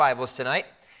Bibles tonight,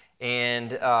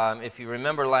 and if you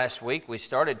remember last week, we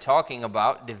started talking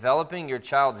about developing your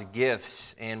child's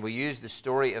gifts, and we used the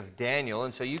story of Daniel,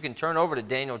 and so you can turn over to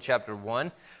Daniel chapter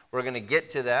 1. We're going to get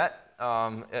to that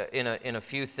in a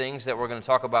few things that we're going to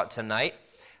talk about tonight,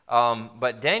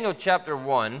 but Daniel chapter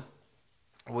 1,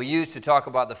 we used to talk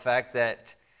about the fact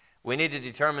that we need to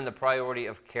determine the priority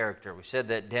of character. We said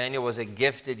that Daniel was a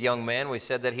gifted young man. We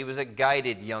said that he was a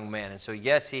guided young man, and so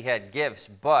yes, he had gifts,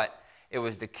 but it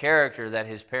was the character that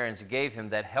his parents gave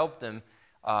him that helped him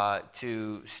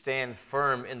to stand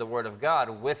firm in the Word of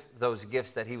God with those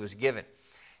gifts that he was given.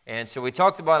 And so we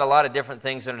talked about a lot of different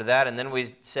things under that, and then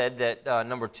we said that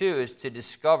number 2 is to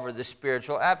discover the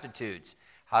spiritual aptitudes.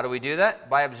 How do we do that?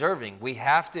 By observing. We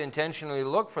have to intentionally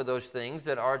look for those things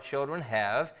that our children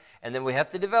have, and then we have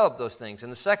to develop those things. And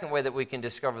the second way that we can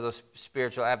discover those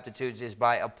spiritual aptitudes is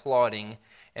by applauding.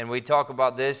 And we talk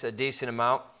about this a decent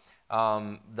amount.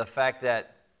 The fact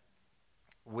that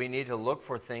we need to look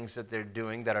for things that they're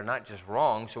doing that are not just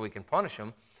wrong so we can punish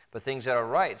them, but things that are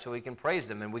right so we can praise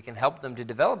them and we can help them to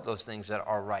develop those things that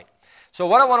are right. So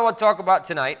what I want to talk about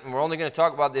tonight, and we're only going to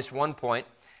talk about this one point,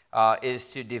 is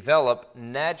to develop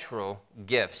natural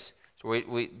gifts. So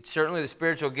we certainly the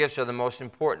spiritual gifts are the most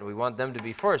important. We want them to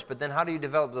be first, but then how do you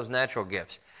develop those natural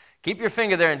gifts? Keep your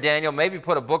finger there in Daniel. Maybe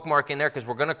put a bookmark in there because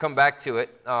we're going to come back to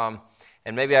it.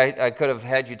 And maybe I could have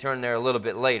had you turn there a little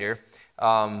bit later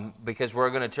because we're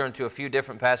going to turn to a few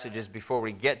different passages before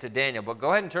we get to Daniel. But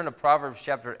go ahead and turn to Proverbs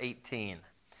chapter 18.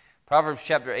 Proverbs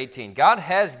chapter 18. God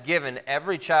has given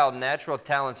every child natural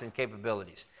talents and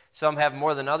capabilities. Some have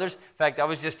more than others. In fact, I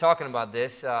was just talking about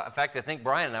this. In fact, I think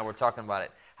Brian and I were talking about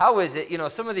it. How is it,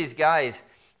 some of these guys...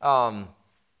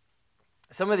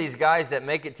 Some of these guys that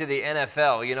make it to the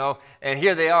NFL, and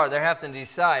here they are, they're having to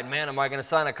decide, man, am I going to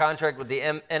sign a contract with the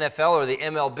NFL or the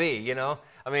MLB,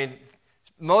 I mean,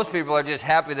 most people are just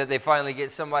happy that they finally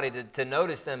get somebody to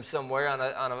notice them somewhere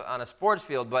on a sports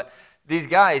field, but these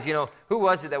guys, who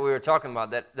was it that we were talking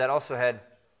about that also had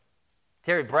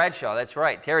Terry Bradshaw? That's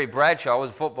right, Terry Bradshaw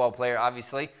was a football player,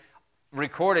 obviously,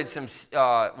 recorded some,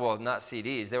 not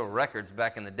CDs, they were records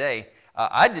back in the day.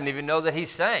 I didn't even know that he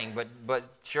sang, but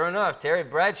sure enough, Terry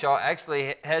Bradshaw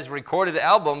actually has recorded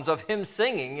albums of him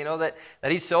singing, that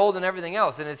he sold and everything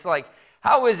else. And it's like,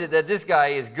 how is it that this guy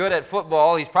is good at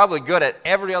football? He's probably good at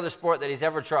every other sport that he's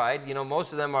ever tried.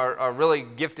 Most of them are really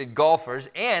gifted golfers,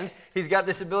 and he's got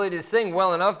this ability to sing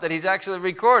well enough that he's actually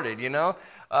recorded,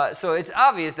 So it's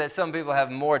obvious that some people have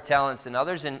more talents than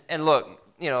others. And look,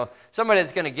 somebody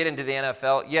that's going to get into the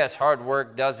NFL, yes, hard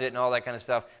work does it and all that kind of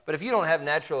stuff. But if you don't have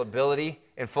natural ability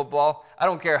in football, I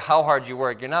don't care how hard you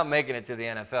work, you're not making it to the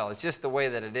NFL. It's just the way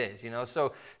that it is,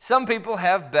 So some people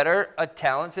have better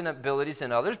talents and abilities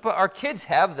than others, but our kids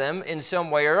have them in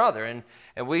some way or other.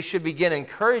 And we should begin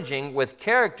encouraging with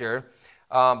character,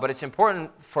 but it's important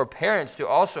for parents to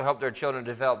also help their children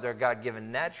develop their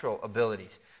God-given natural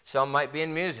abilities. Some might be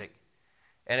in music.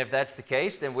 And if that's the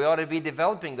case, then we ought to be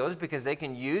developing those because they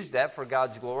can use that for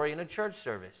God's glory in a church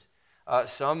service.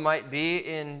 Some might be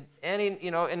in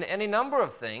any number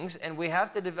of things, and we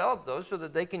have to develop those so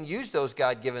that they can use those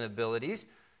God-given abilities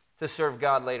to serve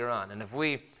God later on. And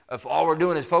if all we're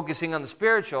doing is focusing on the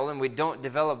spiritual and we don't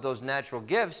develop those natural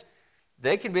gifts,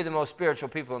 they can be the most spiritual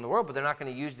people in the world, but they're not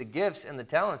going to use the gifts and the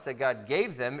talents that God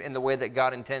gave them in the way that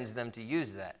God intends them to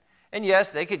use that. And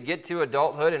yes, they could get to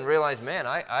adulthood and realize, man,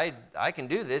 I can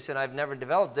do this, and I've never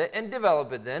developed it, and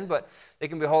develop it then, but they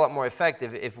can be a whole lot more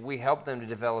effective if we help them to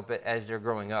develop it as they're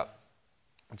growing up.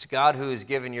 It's God who has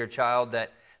given your child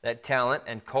that talent,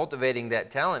 and cultivating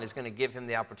that talent is going to give him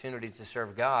the opportunity to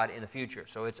serve God in the future.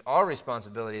 So it's our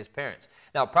responsibility as parents.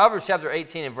 Now, Proverbs chapter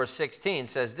 18 and verse 16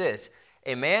 says this,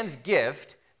 "A man's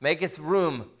gift maketh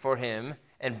room for him,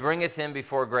 and bringeth him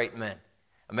before great men."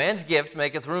 A man's gift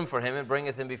maketh room for him and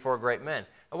bringeth him before great men.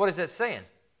 Now, what is that saying?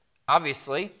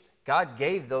 Obviously, God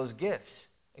gave those gifts.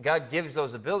 God gives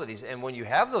those abilities. And when you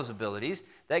have those abilities,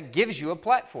 that gives you a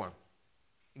platform.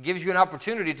 It gives you an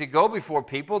opportunity to go before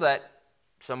people that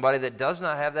somebody that does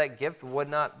not have that gift would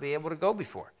not be able to go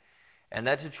before. And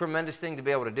that's a tremendous thing to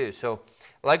be able to do. So,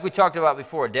 like we talked about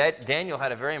before, Daniel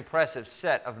had a very impressive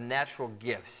set of natural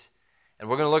gifts. And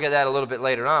we're going to look at that a little bit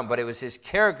later on, but it was his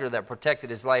character that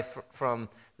protected his life from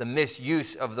the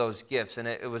misuse of those gifts. And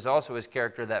it was also his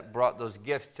character that brought those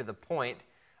gifts to the point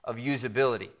of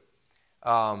usability.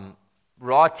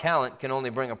 Raw talent can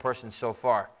only bring a person so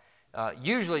far.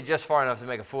 Usually just far enough to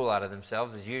make a fool out of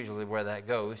themselves is usually where that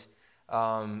goes.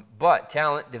 But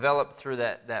talent developed through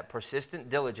that persistent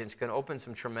diligence can open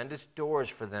some tremendous doors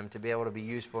for them to be able to be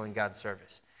useful in God's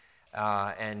service.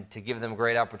 And to give them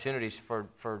great opportunities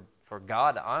for for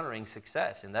God-honoring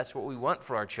success, and that's what we want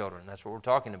for our children. That's what we're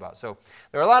talking about. So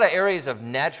there are a lot of areas of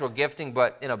natural gifting,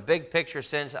 but in a big picture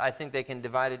sense, I think they can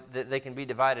be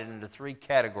divided into 3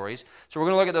 categories. So we're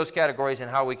going to look at those categories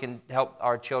and how we can help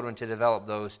our children to develop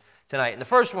those tonight. And the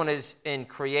first one is in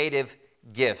creative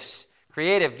gifts.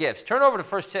 Creative gifts. Turn over to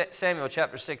 1 Samuel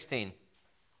chapter 16.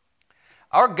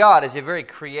 Our God is a very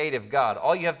creative God.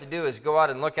 All you have to do is go out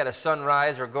and look at a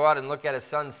sunrise or go out and look at a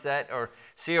sunset or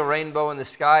see a rainbow in the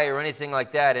sky or anything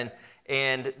like that.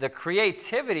 And the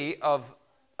creativity of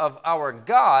our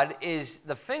God is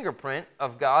the fingerprint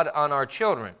of God on our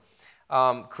children.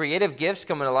 Creative gifts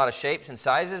come in a lot of shapes and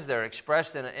sizes. They're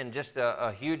expressed in just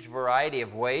a huge variety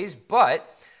of ways. But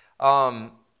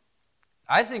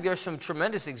I think there's some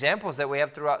tremendous examples that we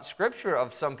have throughout Scripture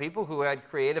of some people who had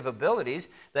creative abilities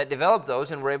that developed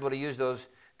those and were able to use those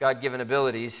God-given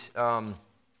abilities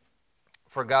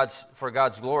for God's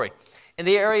glory. In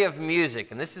the area of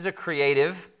music, and this is a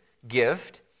creative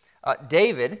gift,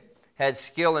 David had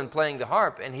skill in playing the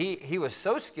harp, and he was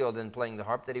so skilled in playing the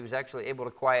harp that he was actually able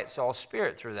to quiet Saul's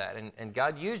spirit through that, and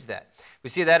God used that. We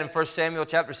see that in 1 Samuel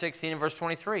chapter 16 and verse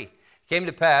 23. It came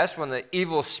to pass when the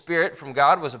evil spirit from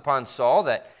God was upon Saul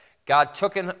that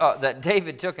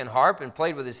David took an harp and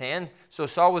played with his hand. So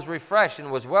Saul was refreshed and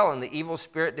was well, and the evil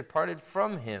spirit departed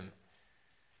from him.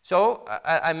 So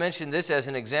I mentioned this as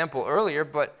an example earlier,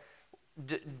 but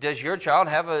does your child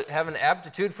have an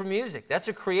aptitude for music? That's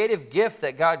a creative gift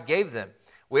that God gave them.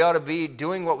 We ought to be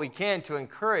doing what we can to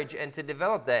encourage and to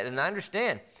develop that. And I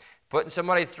understand putting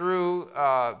somebody through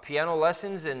piano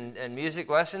lessons and music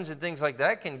lessons and things like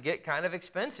that can get kind of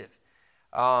expensive.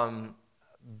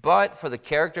 But for the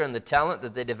character and the talent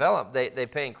that they develop, they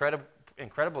pay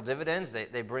incredible dividends.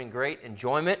 They bring great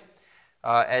enjoyment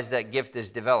as that gift is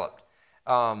developed.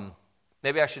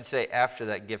 Maybe I should say after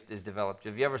that gift is developed.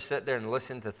 Have you ever sat there and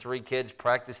listened to 3 kids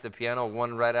practice the piano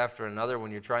one right after another when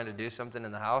you're trying to do something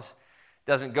in the house?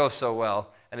 Doesn't go so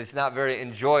well, and it's not very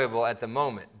enjoyable at the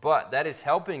moment. But that is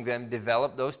helping them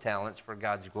develop those talents for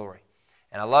God's glory.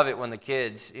 And I love it when the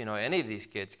kids, any of these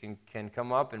kids can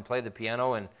come up and play the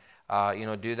piano and,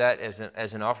 do that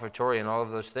as an offertory and all of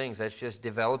those things. That's just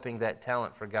developing that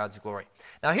talent for God's glory.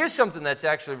 Now, here's something that's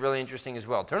actually really interesting as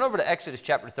well. Turn over to Exodus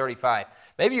chapter 35.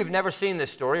 Maybe you've never seen this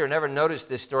story or never noticed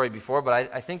this story before, but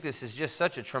I think this is just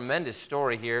such a tremendous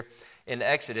story here in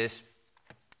Exodus.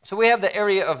 So we have the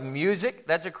area of music.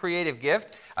 That's a creative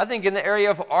gift. I think in the area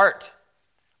of art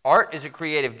is a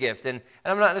creative gift. And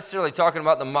I'm not necessarily talking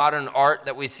about the modern art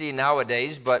that we see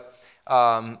nowadays, but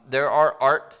there are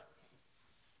art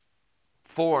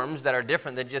forms that are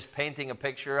different than just painting a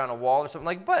picture on a wall or something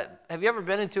like that. But have you ever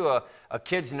been into a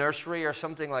kid's nursery or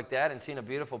something like that and seen a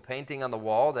beautiful painting on the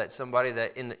wall that somebody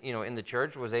that in the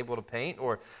church was able to paint,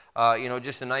 or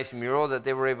just a nice mural that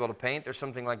they were able to paint or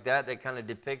something like that kind of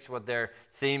depicts what their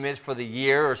theme is for the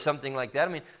year or something like that?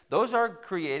 I mean, those are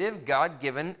creative,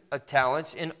 God-given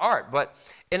talents in art. But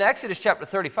in Exodus chapter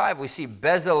 35, we see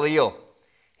Bezaleel.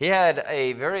 He had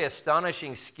a very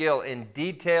astonishing skill in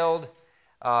detailed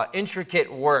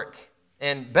intricate work.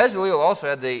 And Bezaleel also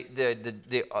had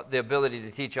the ability to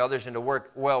teach others and to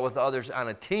work well with others on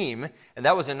a team. And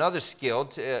that was another skill.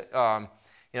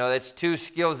 That's 2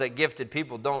 skills that gifted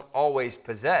people don't always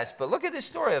possess. But look at this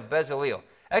story of Bezaleel.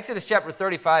 Exodus chapter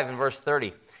 35 and verse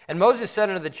 30. And Moses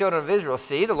said unto the children of Israel,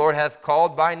 See, the Lord hath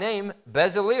called by name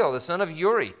Bezaleel, the son of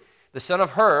Uri, the son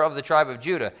of Hur of the tribe of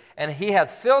Judah. And he hath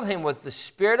filled him with the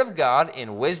Spirit of God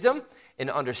in wisdom, in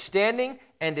understanding,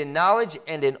 and in knowledge,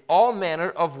 and in all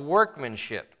manner of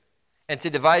workmanship, and to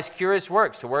devise curious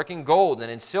works, to work in gold,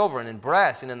 and in silver, and in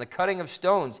brass, and in the cutting of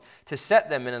stones, to set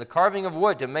them, and in the carving of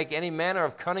wood, to make any manner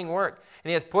of cunning work. And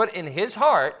he hath put in his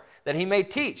heart that he may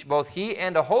teach, both he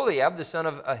and Aholiab, the son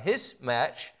of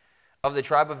Ahisamach, of the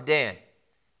tribe of Dan.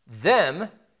 Them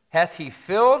hath he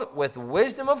filled with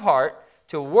wisdom of heart,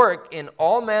 to work in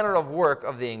all manner of work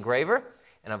of the engraver,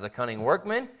 and of the cunning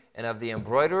workman, and of the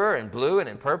embroiderer in blue and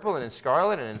in purple and in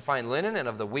scarlet and in fine linen, and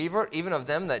of the weaver, even of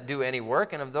them that do any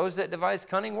work, and of those that devise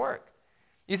cunning work.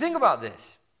 You think about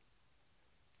this.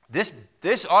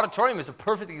 This auditorium is a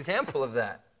perfect example of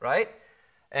that, right?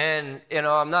 And,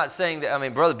 I'm not saying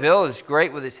that, Brother Bill is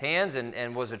great with his hands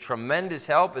and was a tremendous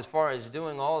help as far as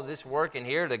doing all of this work in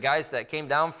here. The guys that came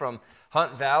down from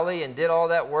Hunt Valley and did all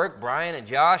that work, Brian and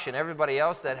Josh and everybody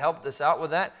else that helped us out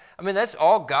with that. That's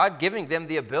all God giving them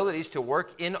the abilities to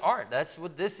work in art. That's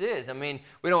what this is.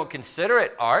 We don't consider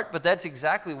it art, but that's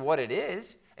exactly what it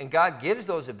is. And God gives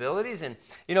those abilities. And,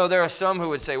 there are some who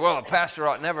would say, well, a pastor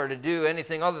ought never to do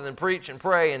anything other than preach and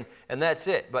pray, and that's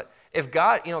it. But if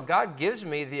God, God gives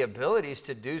me the abilities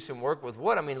to do some work with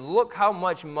wood. Look how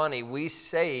much money we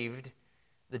saved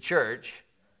the church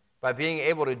by being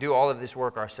able to do all of this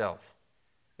work ourselves.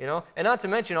 You know, and not to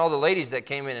mention all the ladies that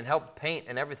came in and helped paint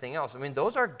and everything else. I mean,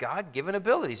 those are God-given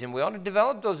abilities, and we ought to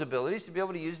develop those abilities to be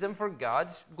able to use them for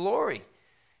God's glory.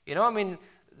 You know, I mean,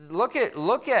 look at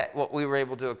what we were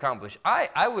able to accomplish.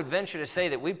 I would venture to say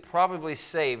that we probably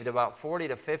saved about $40,000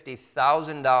 to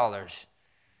 $50,000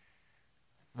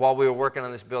 while we were working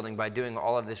on this building by doing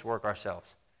all of this work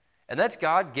ourselves. And that's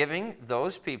God giving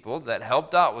those people that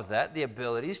helped out with that the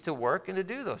abilities to work and to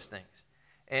do those things.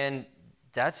 And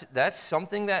that's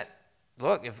something that,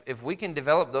 look, if we can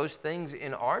develop those things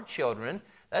in our children,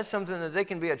 that's something that they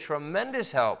can be a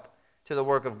tremendous help to the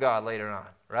work of God later on,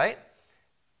 right?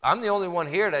 I'm the only one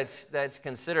here that's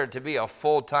considered to be a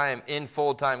full-time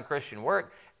Christian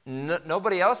work.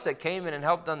 Nobody else that came in and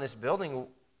helped on this building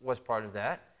was part of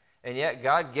that. And yet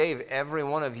God gave every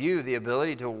one of you the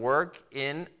ability to work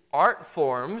in art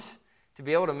forms to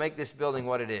be able to make this building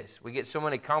what it is. We get so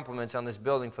many compliments on this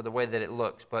building for the way that it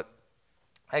looks, but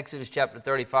Exodus chapter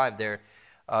 35 there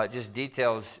just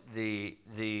details the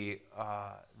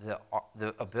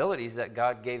abilities that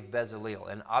God gave Bezalel.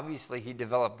 And obviously he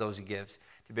developed those gifts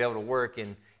to be able to work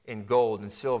in gold and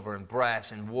silver and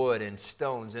brass and wood and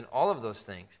stones and all of those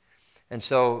things. And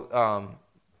so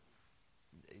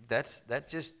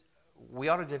we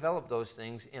ought to develop those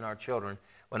things in our children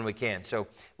when we can. So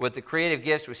with the creative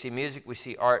gifts, we see music, we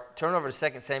see art. Turn over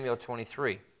to 2 Samuel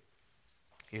 23.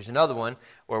 Here's another one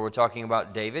where we're talking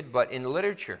about David, but in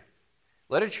literature.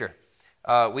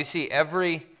 We see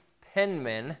every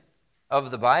penman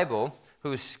of the Bible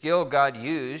whose skill God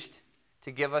used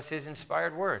to give us his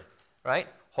inspired word, right?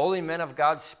 Holy men of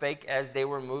God spake as they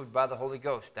were moved by the Holy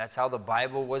Ghost. That's how the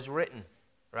Bible was written,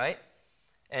 right?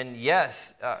 And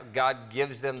yes, God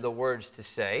gives them the words to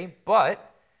say, but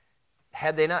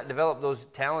had they not developed those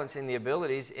talents and the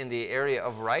abilities in the area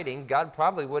of writing, God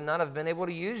probably would not have been able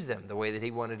to use them the way that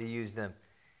he wanted to use them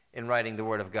in writing the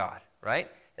Word of God,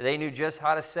 right? They knew just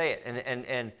how to say it.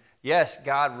 And yes,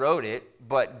 God wrote it,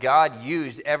 but God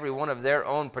used every one of their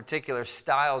own particular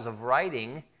styles of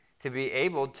writing to be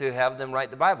able to have them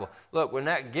write the Bible. Look, we're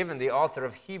not given the author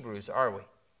of Hebrews, are we?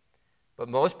 But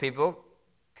most people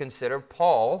consider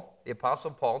Paul, the Apostle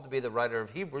Paul, to be the writer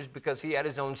of Hebrews because he had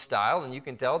his own style, and you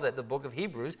can tell that the book of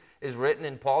Hebrews is written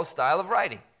in Paul's style of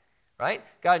writing, right?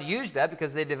 God used that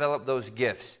because they developed those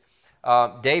gifts.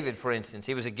 David, for instance,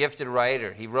 he was a gifted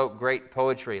writer. He wrote great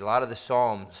poetry, a lot of the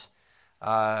Psalms.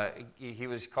 He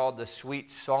was called the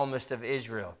sweet psalmist of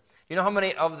Israel. You know how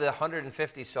many of the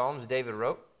 150 Psalms David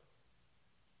wrote?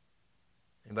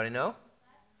 Anybody know?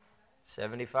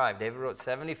 75. David wrote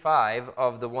 75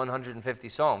 of the 150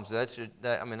 Psalms. There's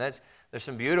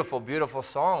some beautiful, beautiful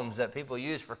Psalms that people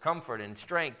use for comfort and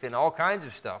strength and all kinds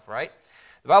of stuff, right?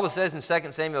 The Bible says in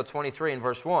 2 Samuel 23 and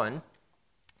verse 1,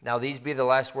 now these be the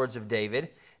last words of David.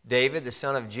 David, the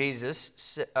son of David,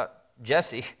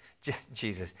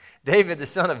 the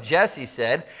son of Jesse,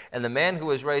 said, and the man who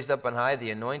was raised up on high, the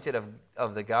anointed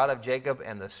of the God of Jacob,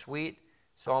 and the sweet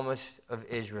psalmist of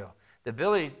Israel. The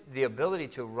ability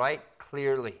to write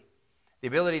clearly, the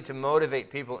ability to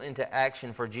motivate people into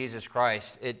action for Jesus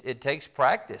Christ, it takes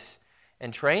practice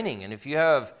and training. And if you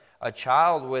have a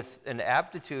child with an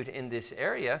aptitude in this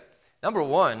area, number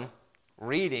one,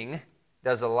 reading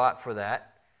does a lot for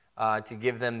that, to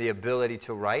give them the ability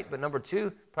to write. But number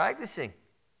two, practicing,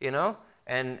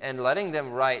 and letting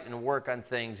them write and work on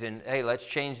things. And, hey, let's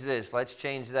change this, let's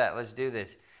change that, let's do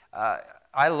this.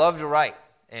 I love to write.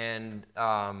 And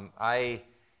I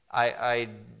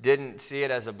didn't see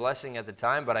it as a blessing at the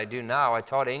time, but I do now. I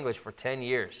taught English for 10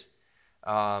 years,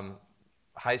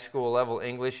 high school level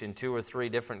English in 2 or 3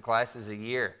 different classes a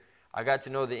year. I got to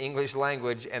know the English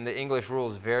language and the English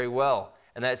rules very well,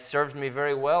 and that served me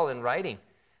very well in writing.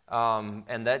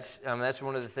 And that's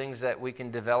one of the things that we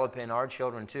can develop in our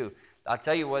children too. I'll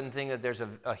tell you one thing that there's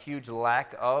a huge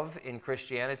lack of in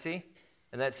Christianity,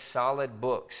 and that's solid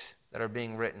books that are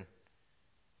being written.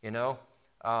 We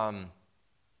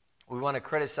want to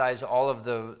criticize all of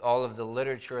the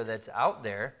literature that's out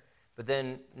there, but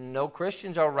then no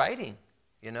Christians are writing.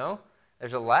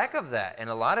 There's a lack of that,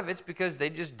 and a lot of it's because they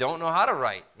just don't know how to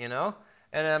write. And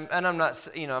I'm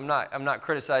not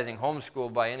criticizing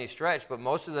homeschool by any stretch, but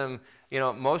most of them,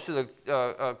 most of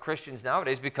the Christians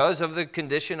nowadays, because of the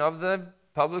condition of the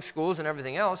public schools and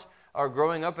everything else, are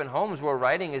growing up in homes where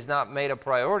writing is not made a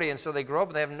priority, and so they grow up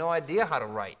and they have no idea how to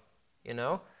write.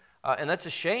 And that's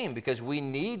a shame because we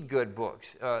need good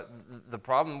books. The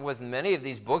problem with many of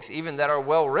these books, even that are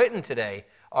well written today,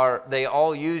 are they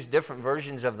all use different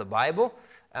versions of the Bible.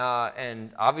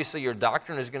 And obviously your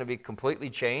doctrine is going to be completely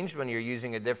changed when you're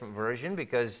using a different version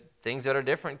because things that are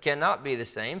different cannot be the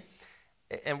same.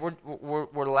 And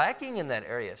we're lacking in that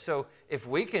area. So if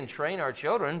we can train our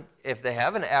children, if they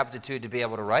have an aptitude to be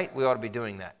able to write, we ought to be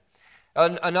doing that.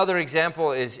 Another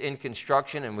example is in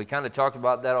construction, and we kind of talked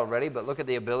about that already, but look at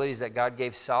the abilities that God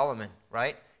gave Solomon,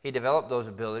 right? He developed those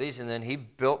abilities, and then he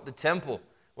built the temple,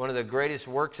 one of the greatest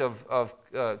works of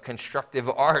constructive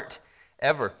art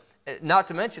ever. Not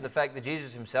to mention the fact that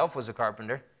Jesus himself was a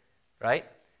carpenter, right?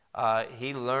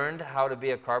 He learned how to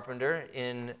be a carpenter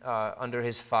under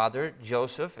his father,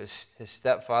 Joseph, his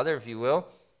stepfather, if you will.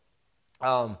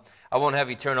 I won't have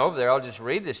you turn over there. I'll just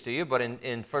read this to you. But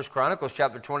in 1 Chronicles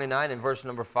chapter 29 and verse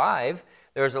number 5,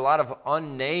 there's a lot of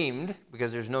unnamed,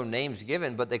 because there's no names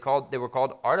given, but they were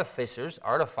called artificers.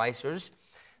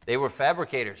 They were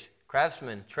fabricators,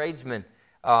 craftsmen, tradesmen,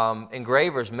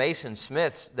 engravers, masons,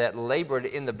 smiths that labored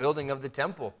in the building of the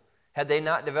temple. Had they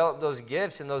not developed those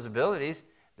gifts and those abilities,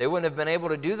 they wouldn't have been able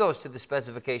to do those to the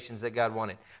specifications that God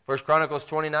wanted. 1 Chronicles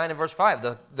 29 and verse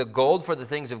 5, the gold for the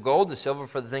things of gold, the silver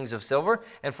for the things of silver,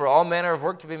 and for all manner of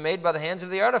work to be made by the hands of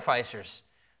the artificers,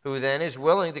 who then is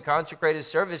willing to consecrate his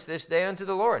service this day unto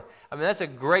the Lord. I mean, that's a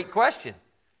great question,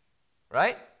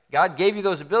 right? God gave you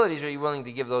those abilities. Are you willing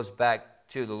to give those back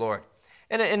to the Lord?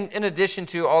 And in addition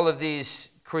to all of these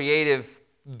creative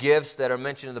gifts that are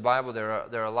mentioned in the Bible, there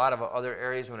are a lot of other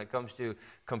areas when it comes to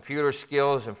computer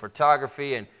skills and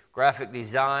photography and graphic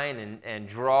design and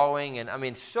drawing, and I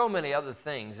mean so many other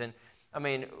things. And I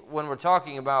mean, when we're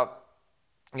talking about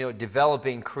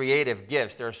developing creative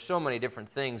gifts, there are so many different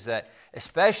things that,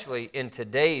 especially in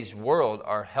today's world,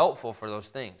 are helpful for those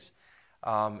things.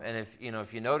 And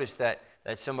if you notice that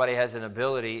somebody has an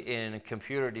ability in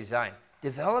computer design,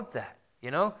 develop that.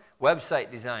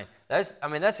 Website design.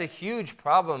 That's a huge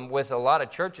problem with a lot of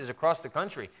churches across the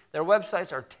country. Their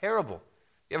websites are terrible.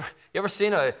 You ever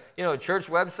seen church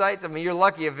websites? I mean, you're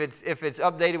lucky if it's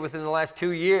updated within the last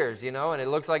 2 years, and it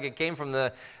looks like it came from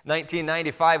the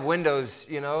 1995 Windows,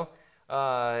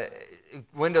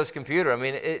 Windows computer. I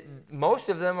mean, most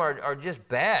of them are just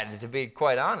bad, to be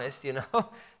quite honest,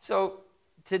 So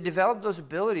to develop those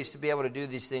abilities to be able to do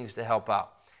these things to help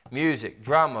out. Music,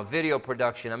 drama, video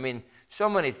production. I mean, so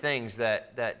many things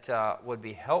that would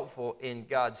be helpful in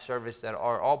God's service that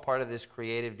are all part of this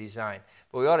creative design.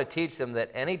 But we ought to teach them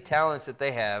that any talents that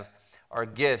they have are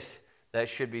gifts that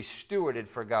should be stewarded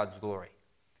for God's glory.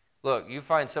 Look, you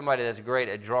find somebody that's great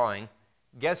at drawing,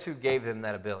 guess who gave them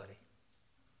that ability?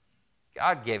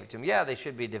 God gave it to them. Yeah, they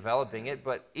should be developing it,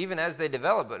 but even as they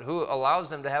develop it, who allows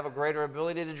them to have a greater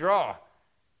ability to draw?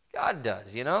 God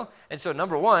does, And so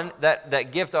number one,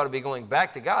 that gift ought to be going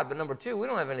back to God. But number two, we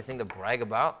don't have anything to brag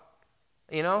about.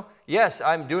 Yes,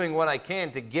 I'm doing what I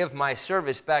can to give my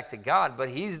service back to God, but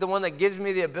he's the one that gives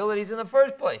me the abilities in the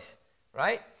first place,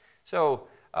 right? So,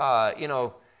 I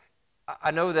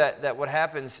know that what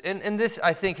happens, and this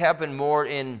I think happened more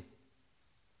in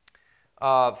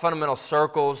fundamental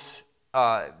circles,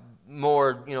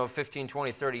 more 15,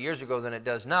 20, 30 years ago than it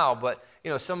does now, but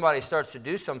somebody starts to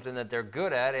do something that they're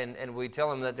good at, and we tell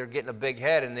them that they're getting a big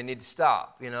head and they need to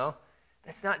stop.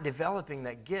 That's not developing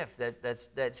that gift.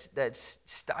 That's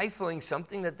stifling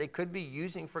something that they could be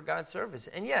using for God's service.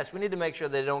 And yes, we need to make sure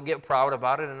they don't get proud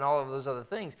about it and all of those other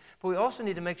things, but we also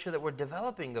need to make sure that we're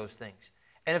developing those things.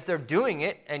 And if they're doing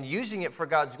it and using it for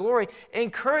God's glory,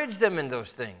 encourage them in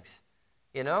those things.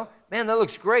 Man, that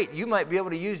looks great. You might be able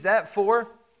to use that for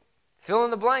fill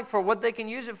in the blank for what they can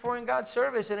use it for in God's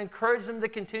service, and encourage them to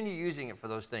continue using it for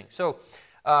those things. So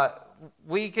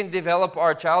we can develop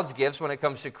our child's gifts when it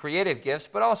comes to creative gifts,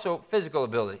 but also physical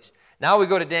abilities. Now we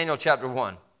go to Daniel chapter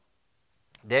 1.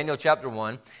 Daniel chapter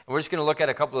 1, and we're just going to look at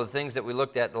a couple of things that we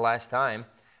looked at the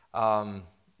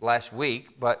last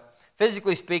week. But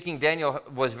physically speaking, Daniel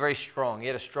was very strong. He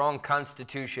had a strong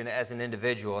constitution as an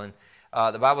individual, and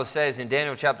the Bible says in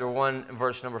Daniel chapter 1,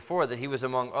 verse number 4, that he was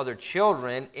among other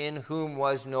children in whom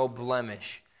was no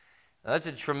blemish. Now, that's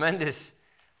a tremendous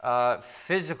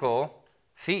physical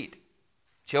feat.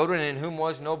 Children in whom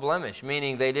was no blemish,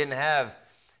 meaning they didn't have,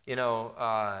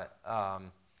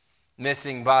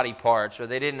 missing body parts, or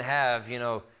they didn't have,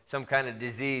 some kind of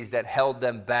disease that held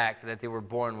them back that they were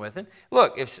born with. And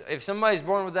look, if somebody's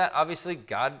born with that, obviously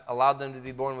God allowed them to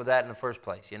be born with that in the first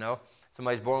place,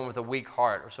 Somebody's born with a weak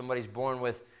heart, or somebody's born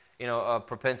with, a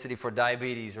propensity for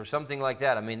diabetes or something like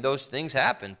that. I mean, those things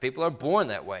happen. People are born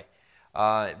that way.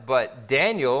 But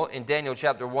Daniel, in Daniel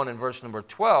chapter 1 and verse number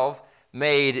 12,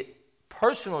 made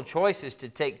personal choices to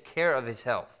take care of his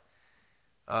health.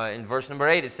 In verse number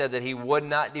 8, it said that he would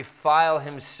not defile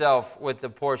himself with the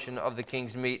portion of the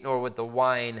king's meat, nor with the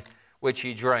wine which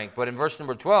he drank. But in verse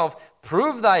number 12,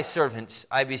 prove thy servants,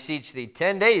 I beseech thee,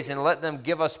 10 days, and let them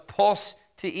give us pulse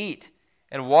to eat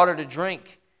and water to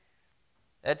drink.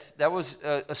 That was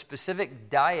a specific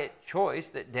diet choice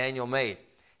that Daniel made.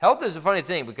 Health is a funny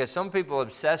thing because some people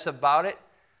obsess about it.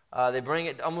 They bring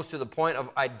it almost to the point of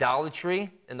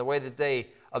idolatry in the way that they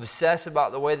obsess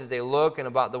about the way that they look and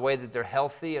about the way that they're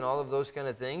healthy and all of those kind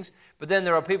of things. But then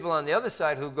there are people on the other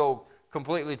side who go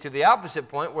completely to the opposite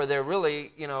point where they're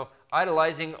really,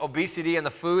 idolizing obesity and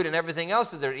the food and everything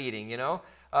else that they're eating,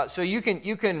 So you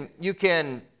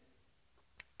can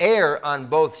err on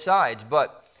both sides,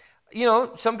 but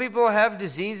some people have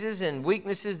diseases and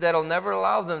weaknesses that'll never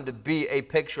allow them to be a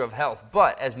picture of health.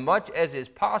 But as much as is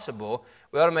possible,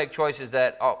 we ought to make choices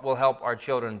that will help our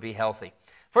children be healthy.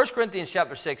 1 Corinthians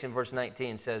chapter 6 and verse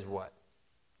 19 says what?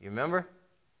 You remember?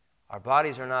 Our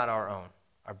bodies are not our own.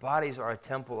 Our bodies are a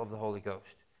temple of the Holy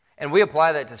Ghost. And we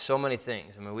apply that to so many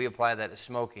things. We apply that to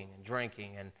smoking and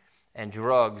drinking and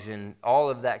drugs and all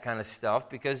of that kind of stuff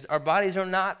because our bodies are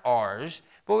not ours,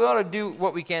 but we ought to do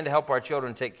what we can to help our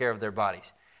children take care of their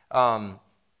bodies.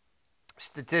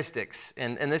 Statistics,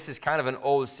 and this is kind of an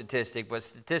old statistic, but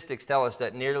statistics tell us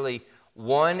that nearly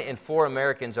 1 in 4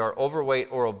 Americans are overweight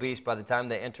or obese by the time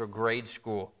they enter grade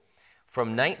school.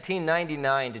 From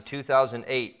 1999 to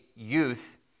 2008,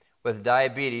 youth with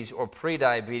diabetes or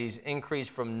prediabetes increased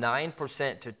from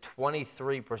 9% to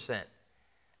 23%.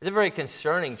 It's a very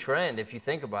concerning trend if you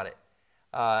think about it.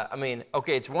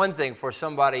 It's one thing for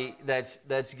somebody that's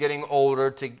getting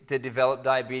older to develop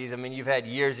diabetes. You've had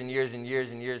years and years and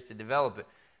years and years to develop it.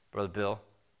 Brother Bill,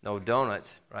 no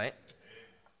donuts, right?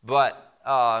 But,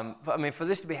 for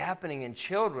this to be happening in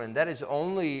children, that is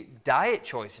only diet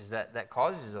choices that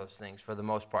causes those things for the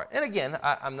most part. And again,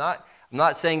 I'm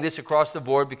not saying this across the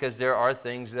board because there are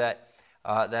things that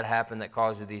happen that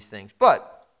cause these things.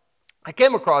 But I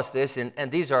came across this,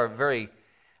 and these are very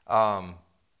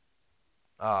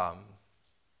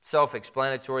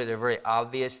self-explanatory. They're very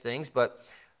obvious things, but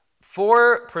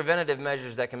 4 preventative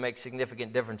measures that can make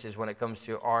significant differences when it comes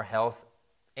to our health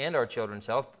and our children's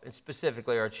health, and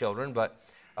specifically our children. But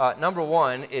number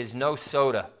 1 is no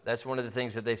soda. That's one of the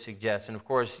things that they suggest. And of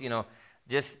course,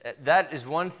 just that is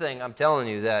one thing I'm telling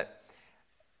you that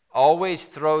always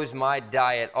throws my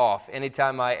diet off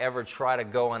anytime I ever try to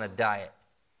go on a diet.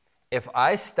 If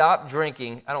I stop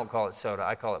drinking, I don't call it soda,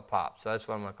 I call it pop, so that's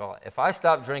what I'm going to call it. If I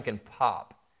stop drinking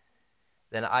pop,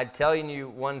 then I'm telling you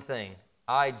one thing,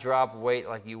 I drop weight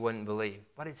like you wouldn't believe.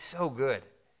 But it's so good.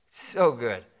 It's so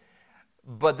good.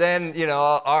 But then,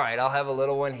 all right, I'll have a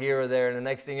little one here or there, and the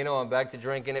next thing you know, I'm back to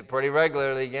drinking it pretty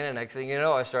regularly again, and next thing you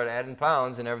know, I start adding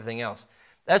pounds and everything else.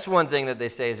 That's one thing that they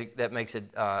say that makes it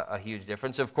a huge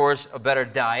difference. Of course, a better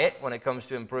diet when it comes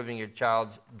to improving your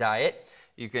child's diet.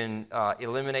 You can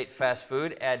eliminate fast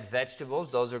food, add vegetables.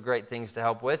 Those are great things to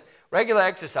help with. Regular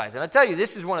exercise. And I tell you,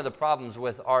 this is one of the problems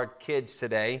with our kids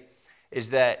today, is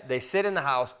that they sit in the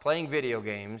house playing video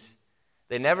games.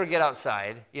 They never get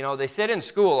outside. They sit in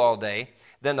school all day.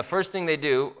 Then the first thing they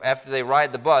do after they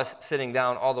ride the bus sitting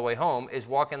down all the way home is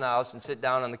walk in the house and sit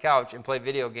down on the couch and play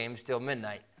video games till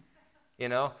midnight.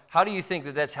 How do you think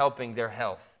that that's helping their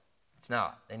health? It's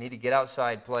not. They need to get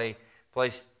outside, play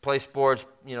sports,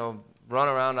 run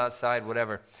around outside,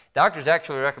 whatever. Doctors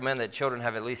actually recommend that children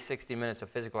have at least 60 minutes of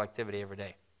physical activity every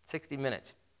day. 60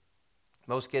 minutes.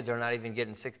 Most kids are not even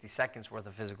getting 60 seconds worth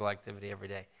of physical activity every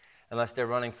day, unless they're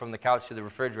running from the couch to the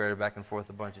refrigerator back and forth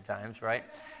a bunch of times, right?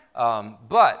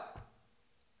 But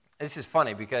this is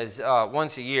funny because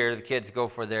once a year the kids go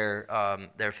for their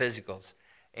physicals,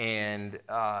 and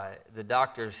the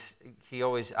doctors,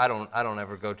 I don't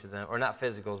ever go to them, or not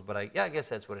physicals, but I guess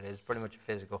that's what it is, pretty much a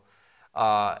physical.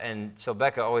 And so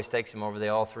Becca always takes them over. They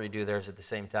all 3 do theirs at the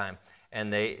same time.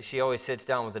 And she always sits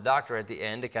down with the doctor at the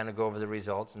end to kind of go over the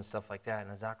results and stuff like that.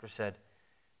 And the doctor said,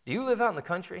 "Do you live out in the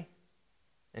country?"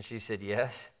 And she said,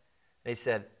 "Yes." And he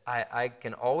said, I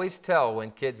can always tell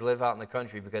when kids live out in the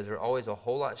country because they're always a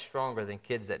whole lot stronger than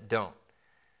kids that don't.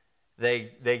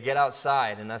 They get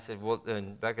outside, and I said,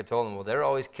 and Becca told him, they're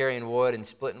always carrying wood and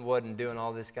splitting wood and doing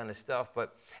all this kind of stuff.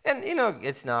 And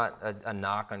it's not a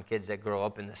knock on kids that grow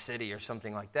up in the city or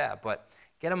something like that, but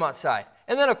get them outside.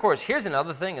 And then, of course, here's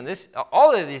another thing, and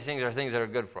all of these things are things that are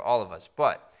good for all of us,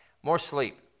 but more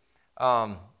sleep.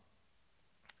 The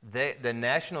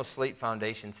National Sleep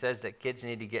Foundation says that kids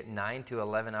need to get 9 to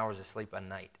 11 hours of sleep a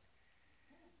night.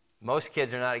 Most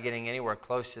kids are not getting anywhere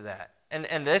close to that.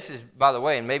 And this is, by the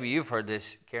way, and maybe you've heard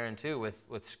this, Karen, too,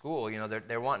 with school.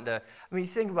 They're wanting to, you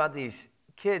think about these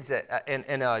kids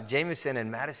in Jameson and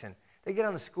Madison. They get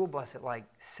on the school bus at like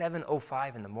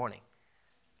 7:05 in the morning.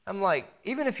 I'm like,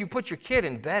 even if you put your kid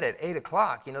in bed at 8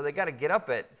 o'clock, they got to get up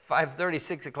at 5:30,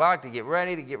 6 o'clock to get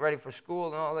ready for school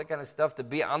and all that kind of stuff, to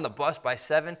be on the bus by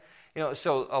 7.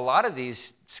 So a lot of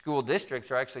these school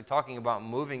districts are actually talking about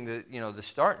moving the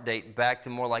start date back to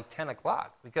more like 10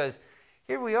 o'clock, because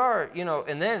here we are,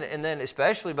 and then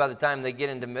especially by the time they get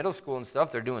into middle school and stuff,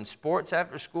 they're doing sports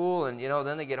after school, and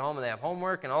then they get home and they have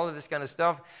homework and all of this kind of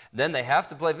stuff. Then they have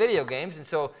to play video games, and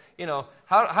so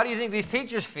how do you think these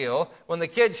teachers feel when the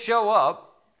kids show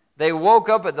up? They woke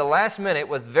up at the last minute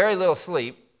with very little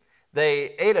sleep.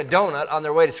 They ate a donut on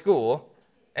their way to school.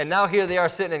 And now here they are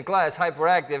sitting in class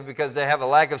hyperactive because they have a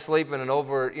lack of sleep and an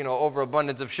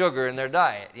overabundance of sugar in their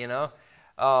diet,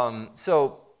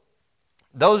 So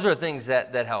those are things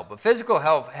that help. But physical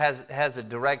health has a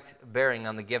direct bearing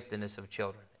on the giftedness of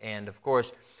children. And, of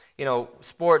course,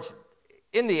 sports,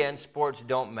 in the end, sports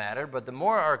don't matter. But the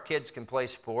more our kids can play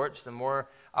sports, the more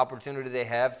opportunity they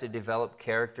have to develop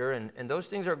character. And those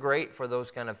things are great for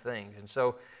those kind of things. And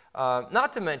so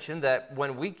not to mention that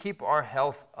when we keep our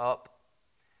health up,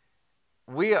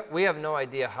 we have no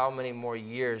idea how many more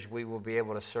years we will be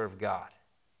able to serve God.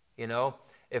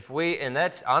 And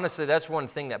that's honestly, that's one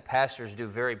thing that pastors do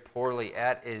very poorly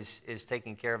at is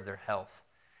taking care of their health.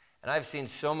 And I've seen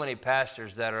so many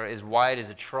pastors that are as wide as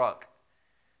a truck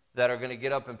that are going to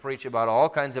get up and preach about all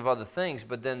kinds of other things,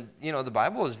 but then, the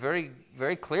Bible is very,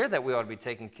 very clear that we ought to be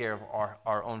taking care of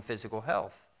our own physical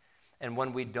health. And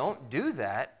when we don't do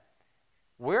that,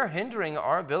 we're hindering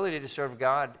our ability to serve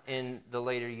God in the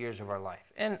later years of our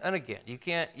life. And again,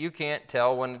 you can't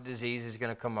tell when a disease is going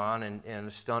to come on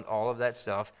and stunt all of that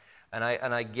stuff, and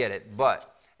I get it.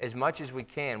 But as much as we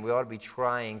can, we ought to be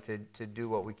trying to do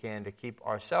what we can to keep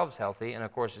ourselves healthy, and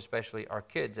of course, especially our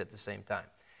kids at the same time.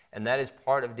 And that is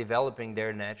part of developing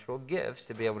their natural gifts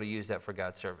to be able to use that for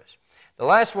God's service. The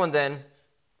last one then,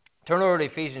 turn over to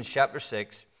Ephesians chapter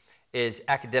 6, is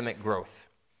academic growth.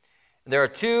 There are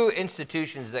two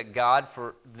institutions that God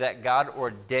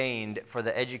ordained for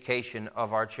the education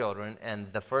of our children,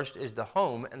 and the first is the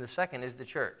home, and the second is the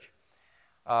church.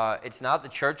 It's not the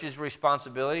church's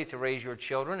responsibility to raise your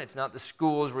children. It's not the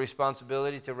school's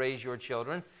responsibility to raise your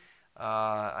children.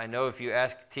 I know if you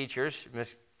ask teachers,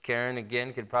 Miss Karen,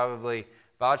 again, could probably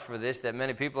vouch for this, that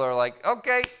many people are like,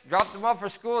 okay, drop them off for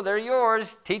school, they're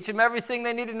yours, teach them everything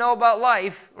they need to know about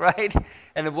life, right?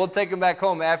 And then we'll take them back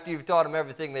home after you've taught them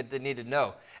everything that they need to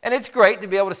know. And it's great to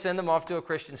be able to send them off to a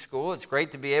Christian school. It's great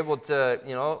to be able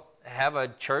to, have a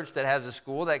church that has a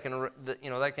school that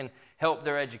can help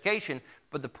their education.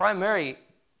 But the primary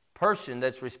person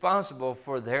that's responsible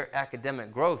for their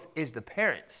academic growth is the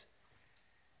parents.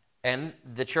 And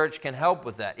the church can help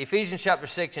with that. Ephesians chapter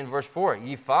 6 and verse 4,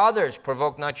 ye fathers,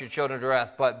 provoke not your children to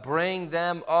wrath, but bring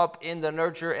them up in the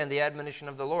nurture and the admonition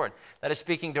of the Lord. That is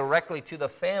speaking directly to the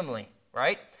family,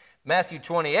 right? Matthew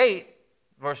 28,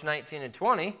 verse 19 and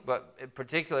 20, but in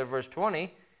particular verse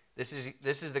 20, this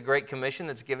is the great commission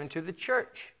that's given to the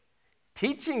church,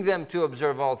 teaching them to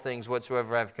observe all things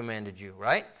whatsoever I have commanded you,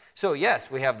 right? So yes,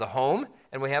 we have the home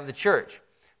and we have the church.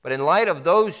 But in light of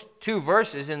those two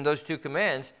verses and those two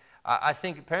commands, I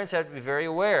think parents have to be very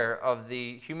aware of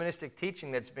the humanistic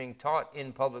teaching that's being taught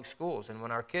in public schools. And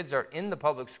when our kids are in the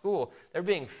public school, they're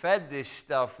being fed this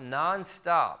stuff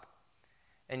nonstop.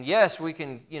 And yes, we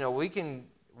can,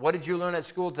 what did you learn at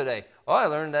school today? Oh, I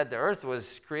learned that the earth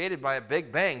was created by a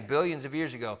big bang billions of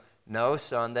years ago. No,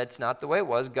 son, that's not the way it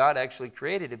was. God actually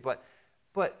created it. But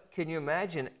can you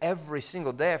imagine every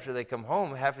single day after they come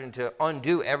home having to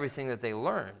undo everything that they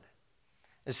learned?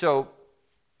 And so,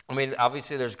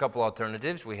 obviously there's a couple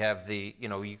alternatives. We have you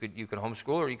can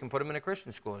homeschool or you can put them in a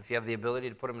Christian school. If you have the ability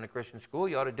to put them in a Christian school,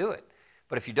 you ought to do it.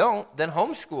 But if you don't, then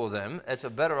homeschool them. It's a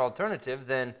better alternative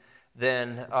than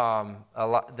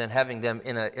having them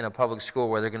in a public school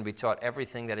where they're going to be taught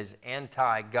everything that is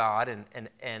anti-God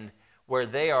and where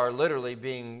they are literally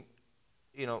being,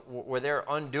 where they're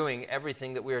undoing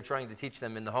everything that we are trying to teach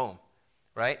them in the home.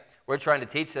 Right? We're trying to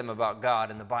teach them about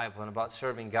God and the Bible and about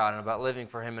serving God and about living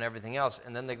for Him and everything else.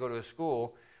 And then they go to a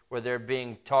school where they're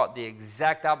being taught the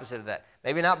exact opposite of that.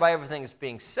 Maybe not by everything that's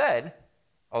being said,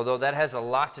 although that has a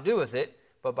lot to do with it,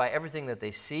 but by everything that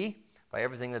they see, by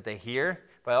everything that they hear,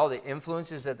 by all the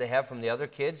influences that they have from the other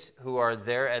kids who are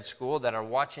there at school that are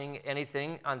watching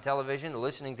anything on television,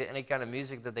 listening to any kind of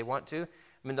music that they want to.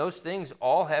 Those things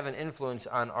all have an influence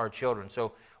on our children.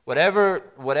 So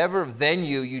whatever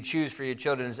venue you choose for your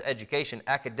children's education,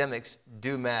 academics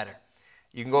do matter.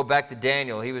 You can go back to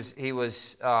Daniel. It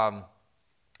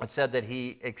said that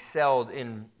he excelled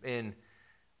in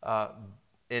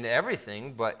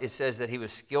everything, but it says that he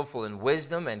was skillful in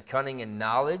wisdom and cunning in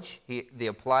knowledge. The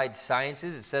applied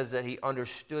sciences, it says that he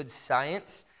understood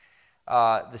science.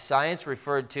 The science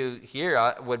referred to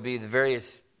here would be the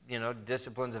various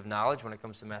disciplines of knowledge when it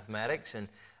comes to mathematics and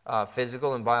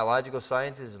physical and biological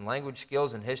sciences and language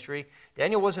skills and history.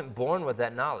 Daniel wasn't born with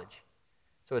that knowledge.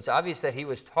 So it's obvious that he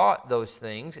was taught those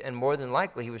things, and more than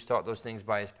likely he was taught those things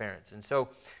by his parents. And so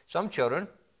some children,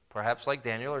 perhaps like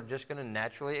Daniel, are just going to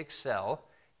naturally excel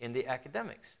in the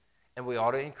academics. And we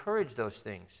ought to encourage those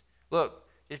things. Look,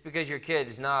 just because your kid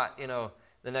is not,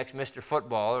 the next Mr.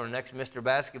 Football or next Mr.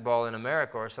 Basketball in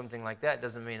America or something like that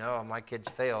doesn't mean, oh, my kid's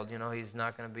failed. He's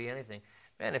not going to be anything.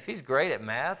 Man, if he's great at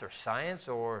math or science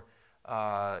or,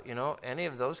 any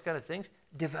of those kind of things,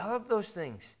 develop those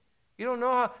things. You don't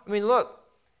know how. Look,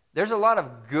 there's a lot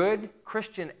of good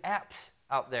Christian apps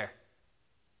out there.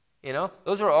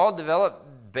 Those are all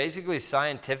developed basically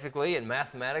scientifically and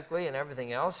mathematically and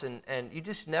everything else, and you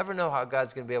just never know how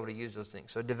God's going to be able to use those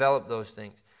things. So develop those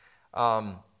things.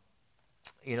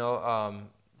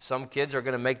 Some kids are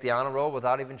going to make the honor roll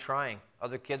without even trying.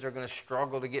 Other kids are going to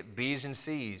struggle to get B's and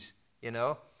C's,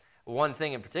 One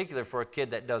thing in particular for a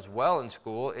kid that does well in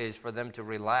school is for them to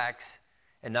relax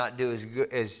and not do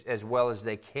as well as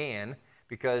they can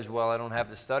because, I don't have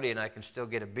to study and I can still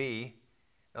get a B.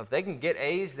 Now, if they can get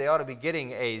A's, they ought to be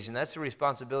getting A's, and that's the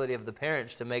responsibility of the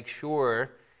parents to make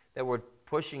sure that we're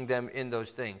pushing them in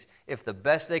those things. If the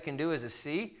best they can do is a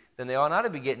C, then they ought not to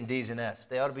be getting D's and F's.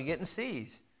 They ought to be getting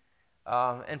C's.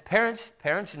 And parents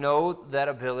know that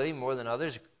ability more than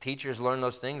others. Teachers learn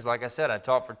those things. Like I said, I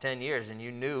taught for 10 years, and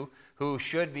you knew who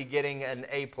should be getting an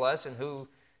A+ and who,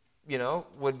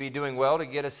 would be doing well to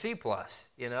get a C+,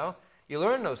 You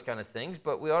learn those kind of things,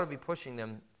 but we ought to be pushing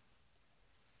them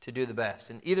to do the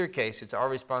best. In either case, it's our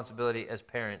responsibility as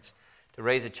parents to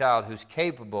raise a child who's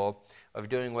capable of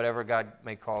doing whatever God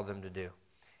may call them to do.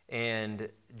 And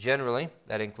generally,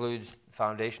 that includes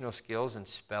foundational skills in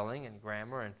spelling and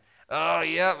grammar. And,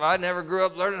 I never grew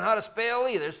up learning how to spell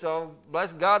either, so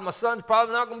bless God, my son's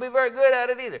probably not going to be very good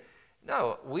at it either.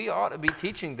 No, we ought to be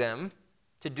teaching them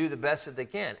to do the best that they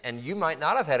can. And you might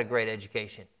not have had a great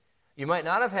education. You might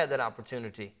not have had that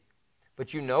opportunity.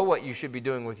 But you know what you should be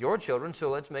doing with your children, so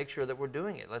let's make sure that we're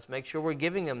doing it. Let's make sure we're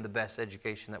giving them the best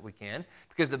education that we can,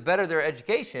 because the better their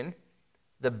education,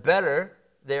 the better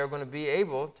they are going to be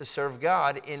able to serve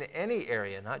God in any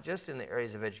area, not just in the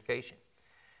areas of education.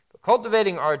 But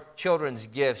cultivating our children's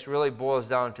gifts really boils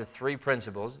down to three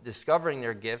principles: discovering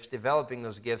their gifts, developing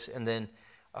those gifts, and then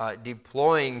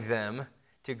deploying them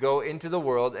to go into the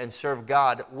world and serve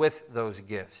God with those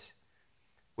gifts.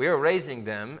 We are raising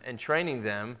them and training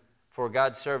them for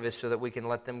God's service so that we can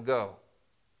let them go,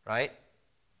 right?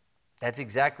 That's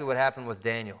exactly what happened with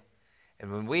Daniel.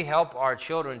 And when we help our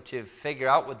children to figure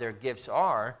out what their gifts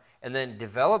are and then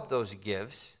develop those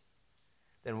gifts,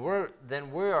 then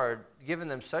we are giving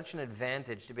them such an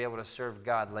advantage to be able to serve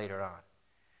God later on.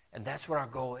 And that's what our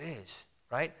goal is,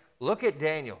 right? Look at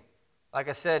Daniel. Like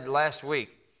I said last week,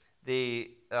 a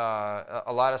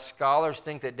lot of scholars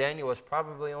think that Daniel was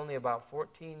probably only about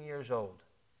 14 years old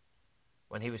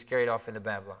when he was carried off into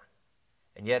Babylon.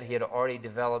 And yet he had already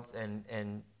developed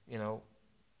and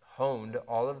honed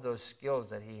all of those skills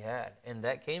that he had. And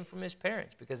that came from his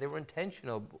parents because they were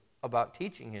intentional about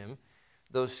teaching him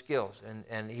those skills.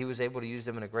 And he was able to use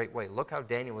them in a great way. Look how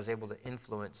Daniel was able to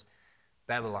influence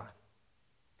Babylon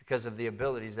because of the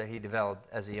abilities that he developed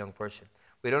as a young person.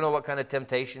 We don't know what kind of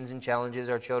temptations and challenges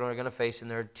our children are going to face in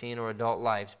their teen or adult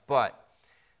lives, but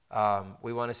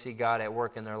we want to see God at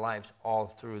work in their lives all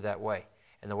through that way.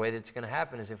 And the way that's going to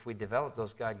happen is if we develop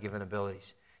those God-given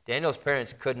abilities. Daniel's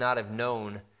parents could not have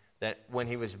known that when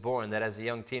he was born, that as a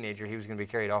young teenager, he was going to be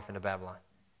carried off into Babylon.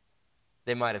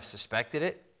 They might have suspected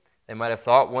it. They might have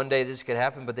thought one day this could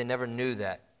happen, but they never knew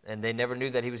that. And they never knew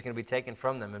that he was going to be taken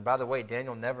from them. And by the way,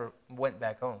 Daniel never went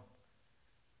back home.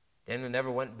 Daniel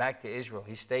never went back to Israel.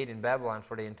 He stayed in Babylon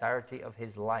for the entirety of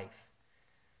his life.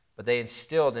 But they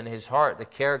instilled in his heart the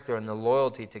character and the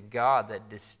loyalty to God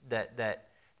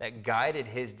that guided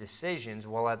his decisions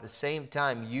while at the same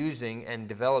time using and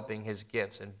developing his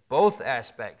gifts. And both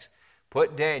aspects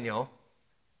put Daniel,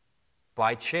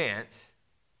 by chance,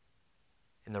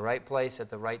 in the right place at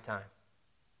the right time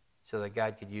so that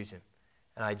God could use him.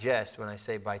 And I jest when I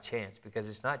say by chance, because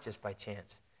it's not just by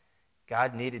chance.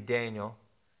 God needed Daniel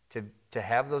to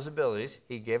have those abilities.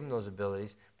 He gave him those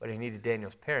abilities, but he needed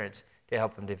Daniel's parents to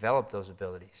help him develop those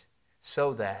abilities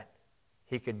so that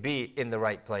he could be in the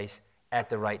right place at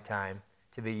the right time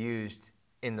to be used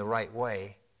in the right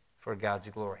way for God's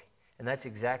glory. And that's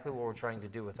exactly what we're trying to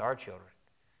do with our children.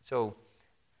 So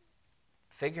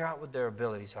figure out what their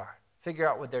abilities are. Figure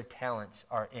out what their talents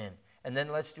are in. And then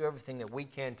let's do everything that we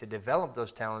can to develop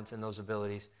those talents and those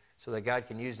abilities so that God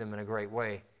can use them in a great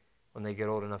way when they get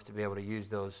old enough to be able to use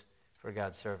those for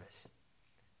God's service.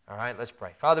 All right, let's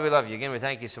pray. Father, we love you. Again, we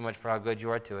thank you so much for how good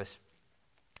you are to us.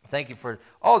 Thank you for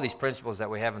all these principles that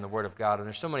we have in the Word of God. And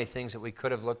there's so many things that we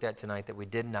could have looked at tonight that we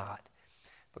did not.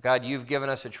 But God, you've given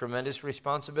us a tremendous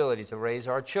responsibility to raise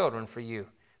our children for you.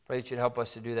 Pray that you'd help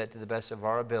us to do that to the best of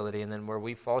our ability. And then where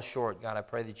we fall short, God, I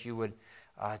pray that you would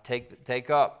take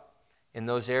up in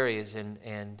those areas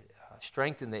and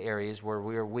strengthen the areas where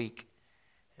we are weak.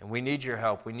 And we need your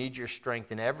help. We need your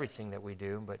strength in everything that we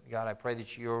do. But God, I pray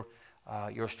that your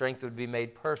strength would be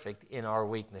made perfect in our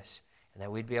weakness, and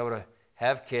that we'd be able to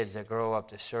have kids that grow up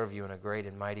to serve you in a great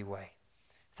and mighty way.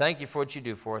 Thank you for what you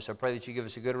do for us. I pray that you give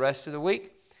us a good rest of the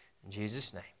week. In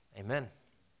Jesus' name, amen.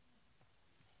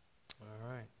 All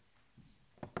right.